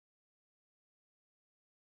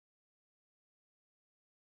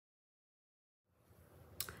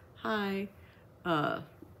Hi,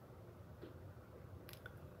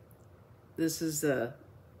 this is a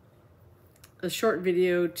short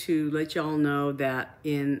video to let y'all know that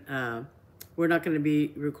we're not going to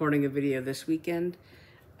be recording a video this weekend.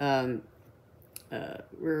 We're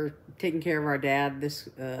taking care of our dad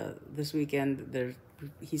this weekend.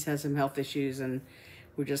 He's had some health issues, and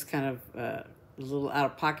we're just kind of a little out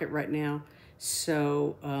of pocket right now.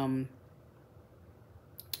 So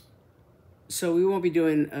we won't be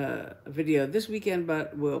doing a video this weekend,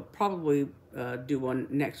 but we'll probably do one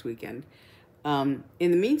next weekend. In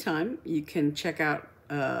the meantime, you can check out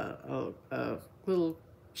a little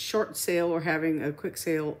short sale we're having, a quick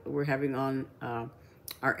sale we're having on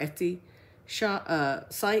our Etsy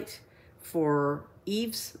site for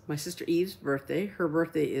Eve's, my sister Eve's birthday. Her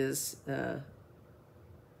birthday is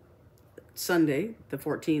Sunday, the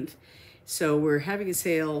 14th. So we're having a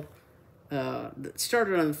sale that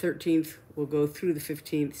started on the 13th, will go through the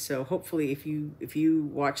 15th. So hopefully if you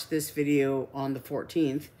watch this video on the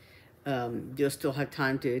 14th, you'll still have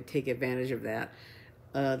time to take advantage of that.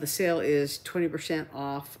 The sale is 20%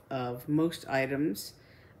 off of most items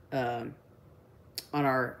on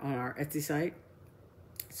our Etsy site.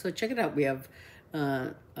 So check it out. We have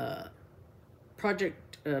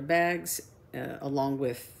project bags along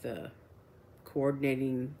with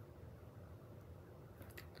coordinating,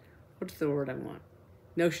 what's the word I want?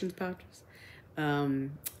 Notions pouches,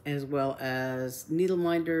 as well as needle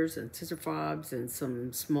minders and scissor fobs and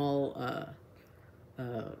some small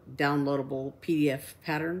downloadable PDF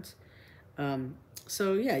patterns.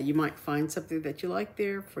 So yeah, you might find something that you like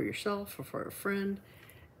there for yourself or for a friend.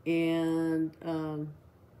 And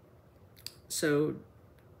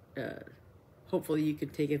hopefully you can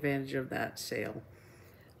take advantage of that sale.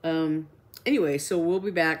 Anyway, so we'll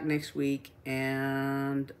be back next week,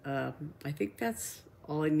 and I think that's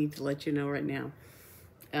all I need to let you know right now.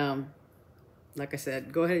 Like I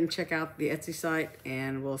said, go ahead and check out the Etsy site,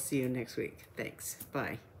 and we'll see you next week. Thanks.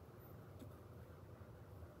 Bye.